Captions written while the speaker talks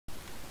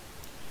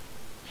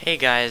Hey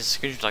guys,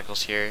 Scrooge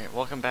here.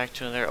 Welcome back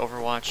to another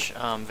Overwatch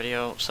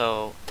video.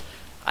 So,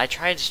 I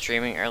tried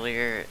streaming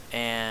earlier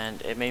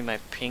and it made my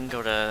ping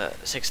go to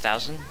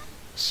 6,000.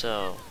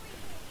 So,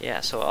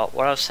 yeah,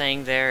 what I was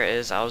saying there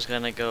is I was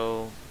gonna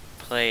go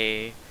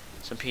play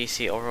some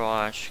PC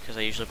Overwatch because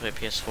I usually play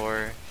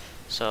PS4.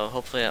 So,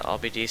 hopefully I'll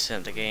be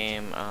decent at the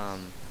game.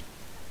 And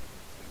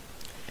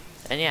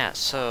yeah,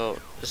 so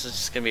this is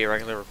just gonna be a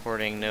regular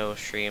recording, no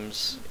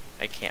streams.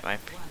 I can't, my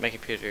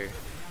computer,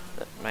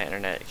 my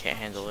internet can't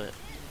handle it.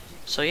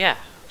 So yeah,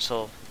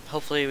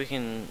 hopefully we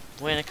can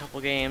win a couple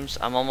games.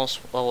 I'm almost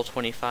level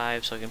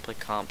 25, so I can play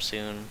comp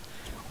soon.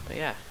 But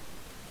yeah.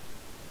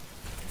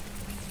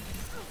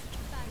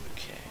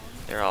 Okay,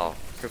 they're all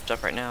grouped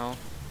up right now.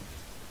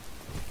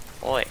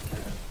 Oi.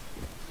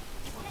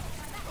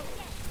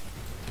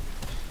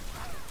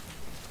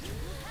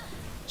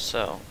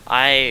 So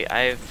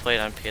I've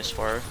played on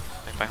PS4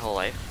 like my whole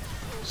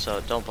life,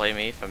 so don't blame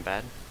me if I'm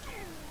bad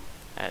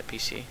at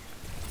PC.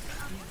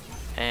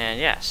 And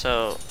yeah,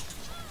 so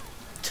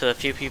to the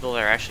few people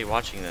that are actually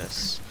watching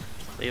this,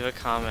 leave a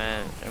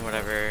comment and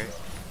whatever.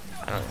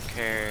 I don't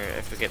care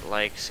if we get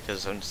likes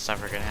because it's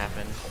never gonna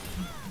happen.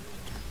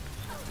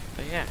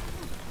 But yeah.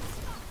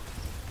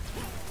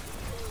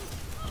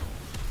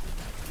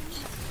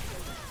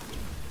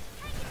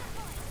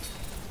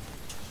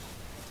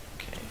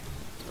 Okay,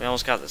 we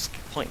almost got this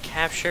point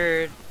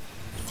captured.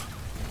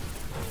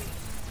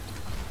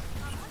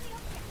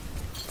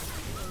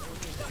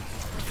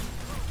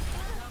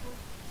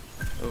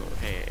 Ooh,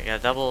 okay, I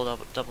got double.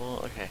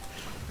 Okay,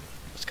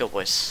 let's go,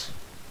 boys.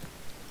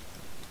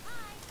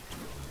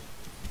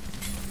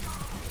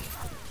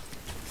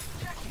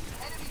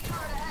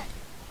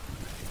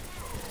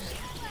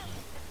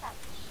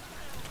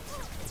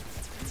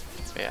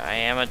 Yeah, I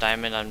am a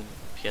diamond on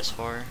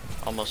PS4,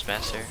 almost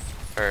master,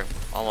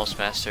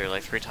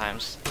 like 3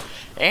 times,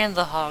 and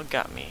the hog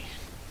got me.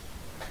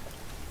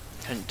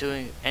 Couldn't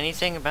do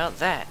anything about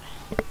that.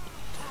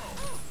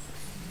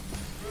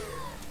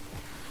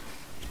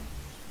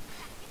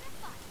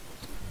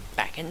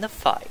 Back in the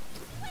fight.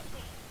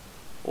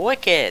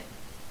 Wicked.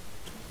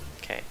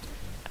 Okay,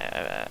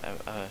 I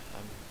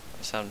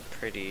sound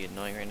pretty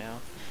annoying right now.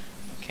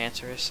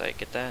 Cancerous, I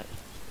get that.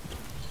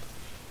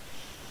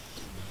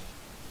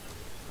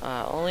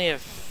 Only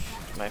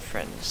if my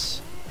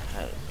friends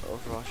had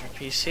Overwatch or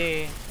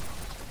PC,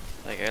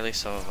 like at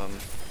least some of them,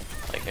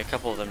 like a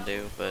couple of them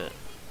do, but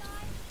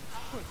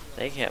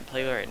they can't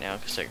play right now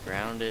because they're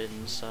grounded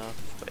and stuff.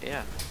 But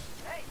yeah.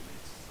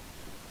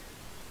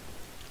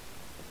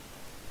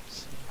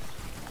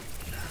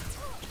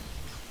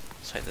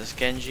 Let's fight this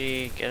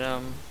Genji, get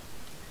him.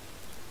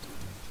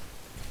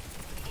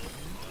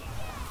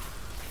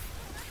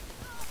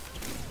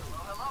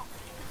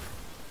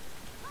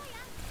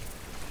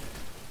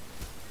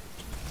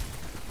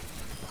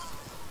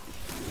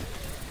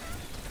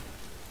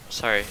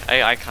 Sorry,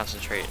 I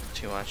concentrate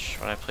too much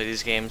when I play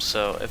these games,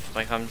 so if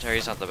my commentary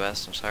is not the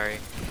best, I'm sorry.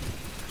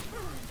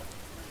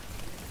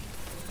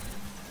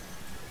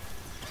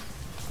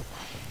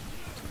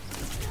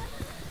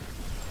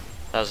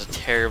 That was a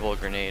terrible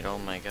grenade, oh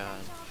my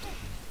god.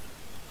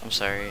 I'm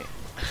sorry.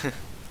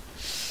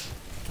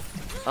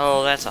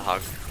 Oh, that's a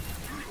hog.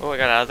 Oh, I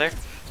got out of there.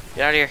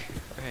 Get out of here.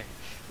 Okay.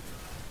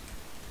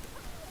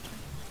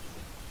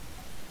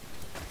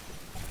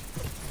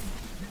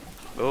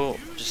 Oh,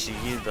 just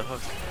used the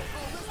hook.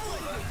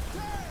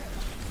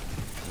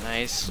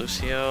 Nice,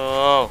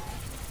 Lucio.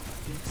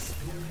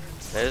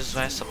 There's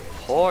my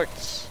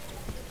supports.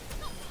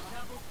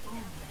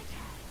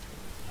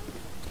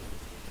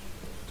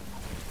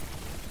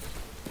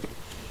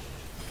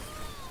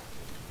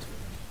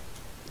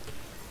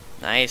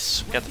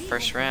 Nice, we got the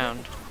first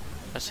round.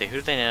 Let's see, who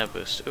did they nano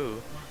boost?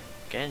 Ooh,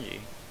 Genji.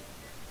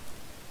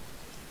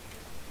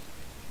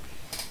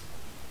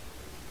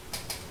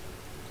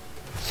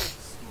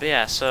 But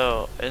yeah,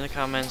 so in the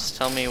comments,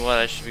 tell me what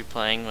I should be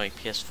playing, like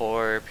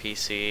PS4,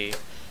 PC.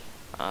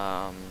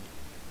 I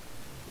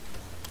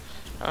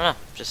don't know.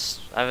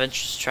 I've been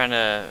just trying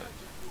to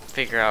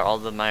figure out all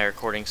my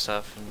recording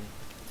stuff and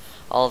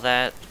all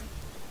that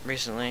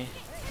recently.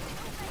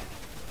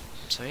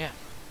 So yeah,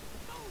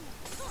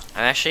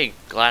 I'm actually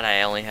glad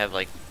I only have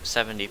like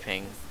 70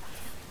 ping.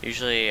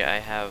 Usually I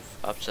have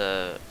up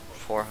to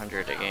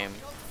 400 a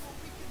game.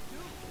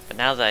 But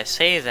now that I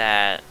say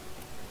that,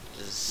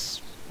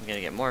 I'm gonna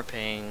get more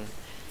ping,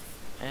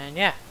 and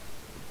yeah.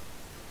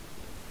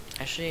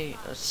 Actually,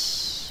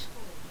 let's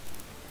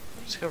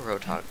go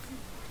Roadhog.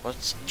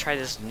 Let's try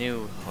this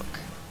new hook.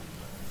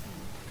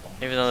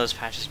 Even though this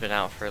patch has been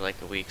out for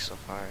like a week so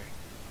far.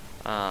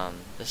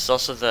 This is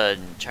also the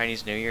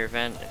Chinese New Year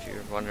event. If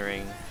you're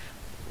wondering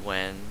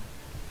when,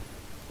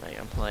 like,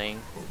 I'm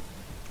playing,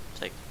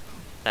 it's like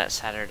that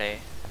Saturday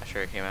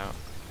after it came out.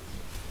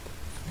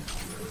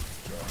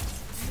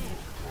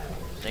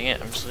 Dang it,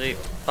 I'm asleep.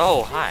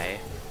 Oh, hi.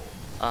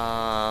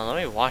 Let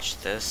me watch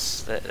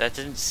this. That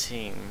didn't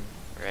seem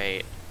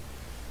right.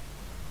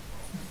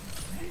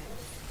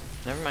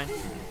 Never mind.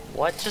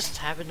 What just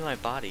happened to my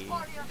body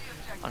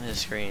on his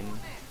screen?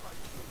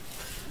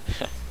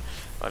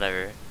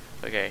 Whatever.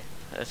 Okay,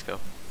 let's go.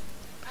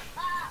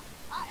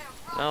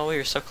 No, we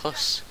were so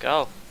close.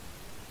 Go.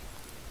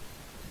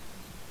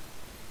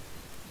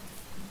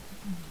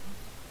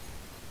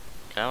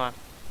 Come on.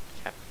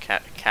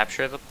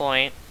 Capture the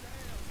point.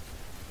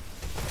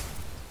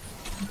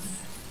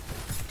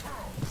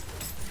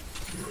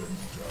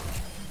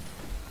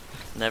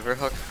 Never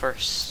hook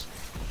first.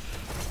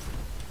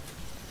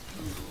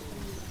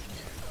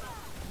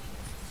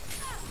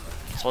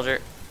 Soldier.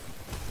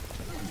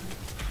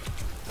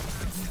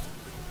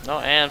 No,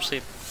 and I'm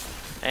asleep.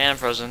 And I'm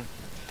frozen.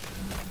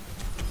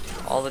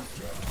 All the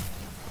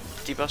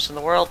debuffs in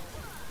the world.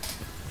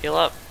 Heal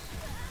up.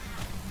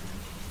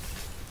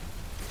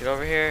 Get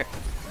over here.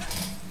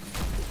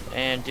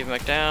 And D.Va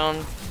back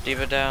down.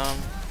 D.Va down.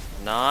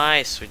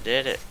 Nice, we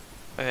did it.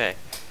 Okay.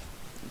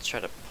 Let's try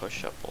to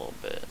push up a little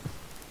bit.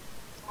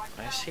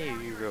 I see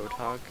you,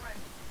 Roadhog.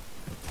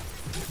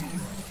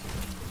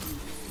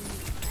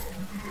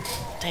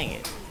 Dang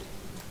it.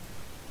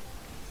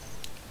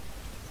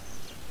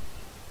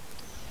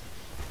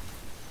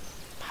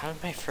 How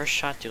did my first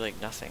shot do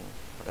like nothing?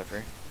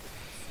 Whatever.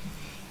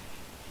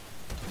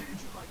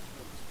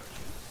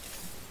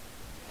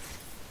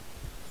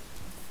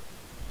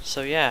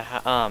 So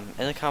yeah,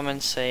 in the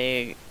comments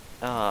say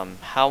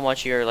how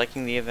much you're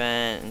liking the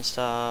event and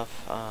stuff.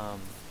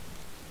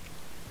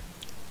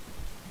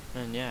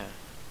 And yeah.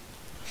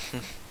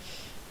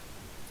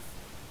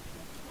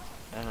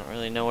 I don't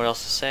really know what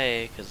else to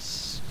say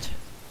because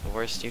the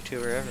worst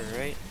YouTuber ever,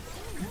 right?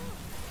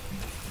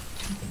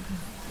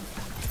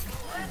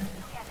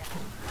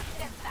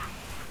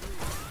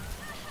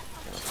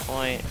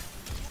 Point.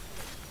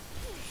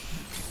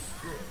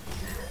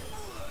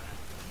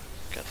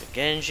 Got the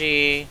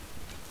Genji.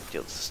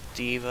 Deal with this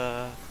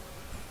D.Va.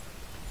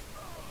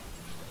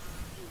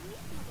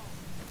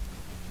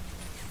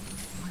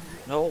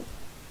 Nope.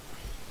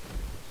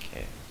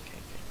 Okay.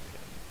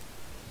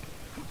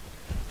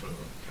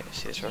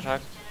 See this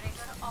Roadhog?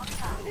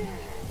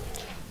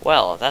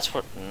 Well, that's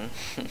what.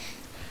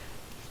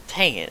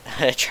 Dang it!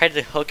 I tried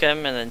to hook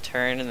him and then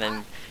turn and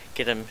then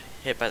get him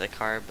hit by the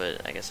car,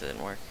 but I guess it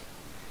didn't work.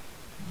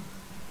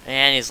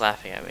 And he's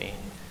laughing at me.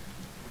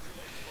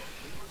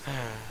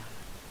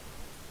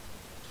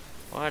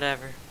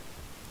 Whatever.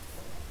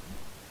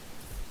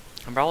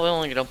 I'm probably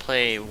only gonna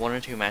play 1 or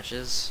 2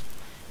 matches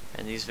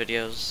in these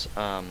videos,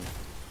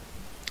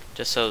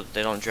 just so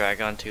they don't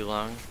drag on too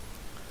long.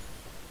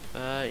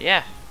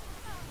 Yeah.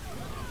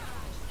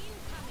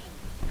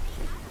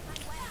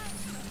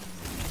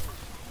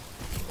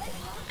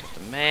 Got the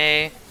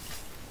May.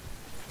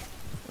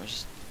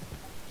 Just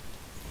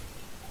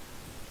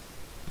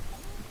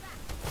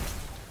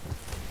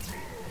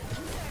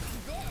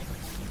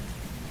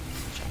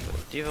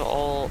D.Va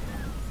ult.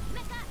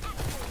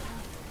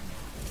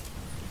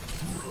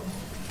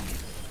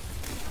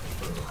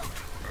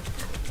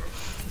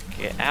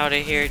 Get out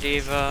of here,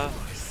 D.Va.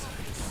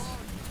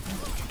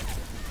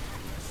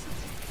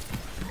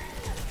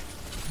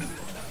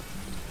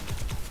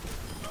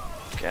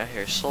 Get out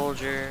here,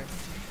 soldier.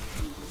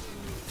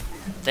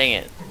 Dang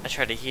it. I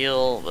tried to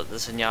heal, but the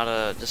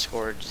Zenyatta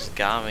Discord just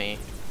got me.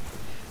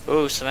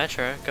 Ooh,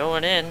 Symmetra.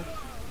 Going in.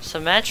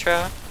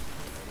 Symmetra.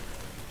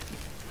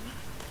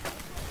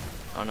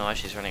 Oh no,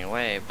 she's running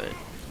away, but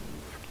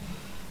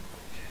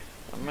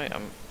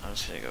I'm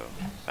just gonna go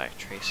back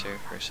Tracer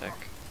for a sec,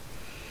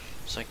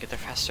 so I can get there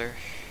faster.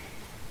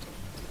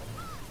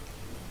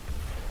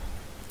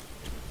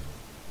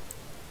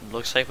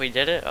 Looks like we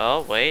did it.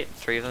 Oh wait,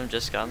 3 of them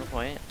just got on the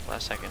point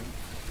last second.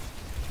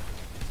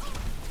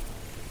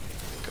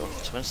 Go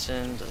with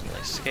Winston, doesn't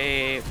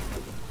escape.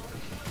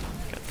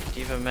 Got the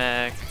D.Va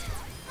mech.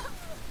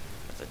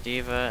 Got the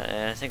D.Va,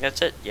 and I think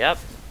that's it. Yep.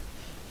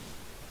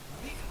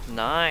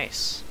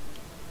 Nice.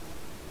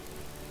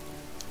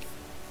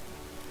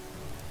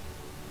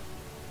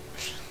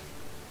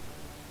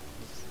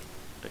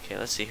 Okay,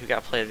 let's see who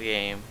got play of the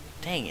game.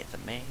 Dang it, the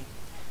main.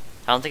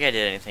 I don't think I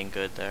did anything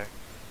good there,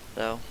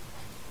 though.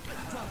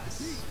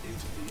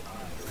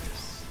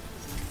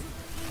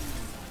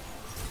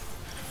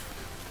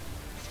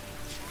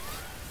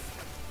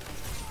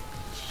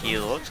 He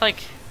looked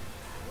like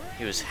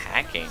he was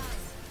hacking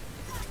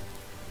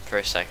for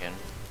a second,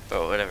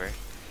 but whatever.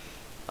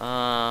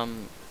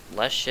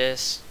 Let's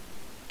just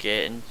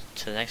get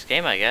into the next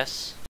game, I guess.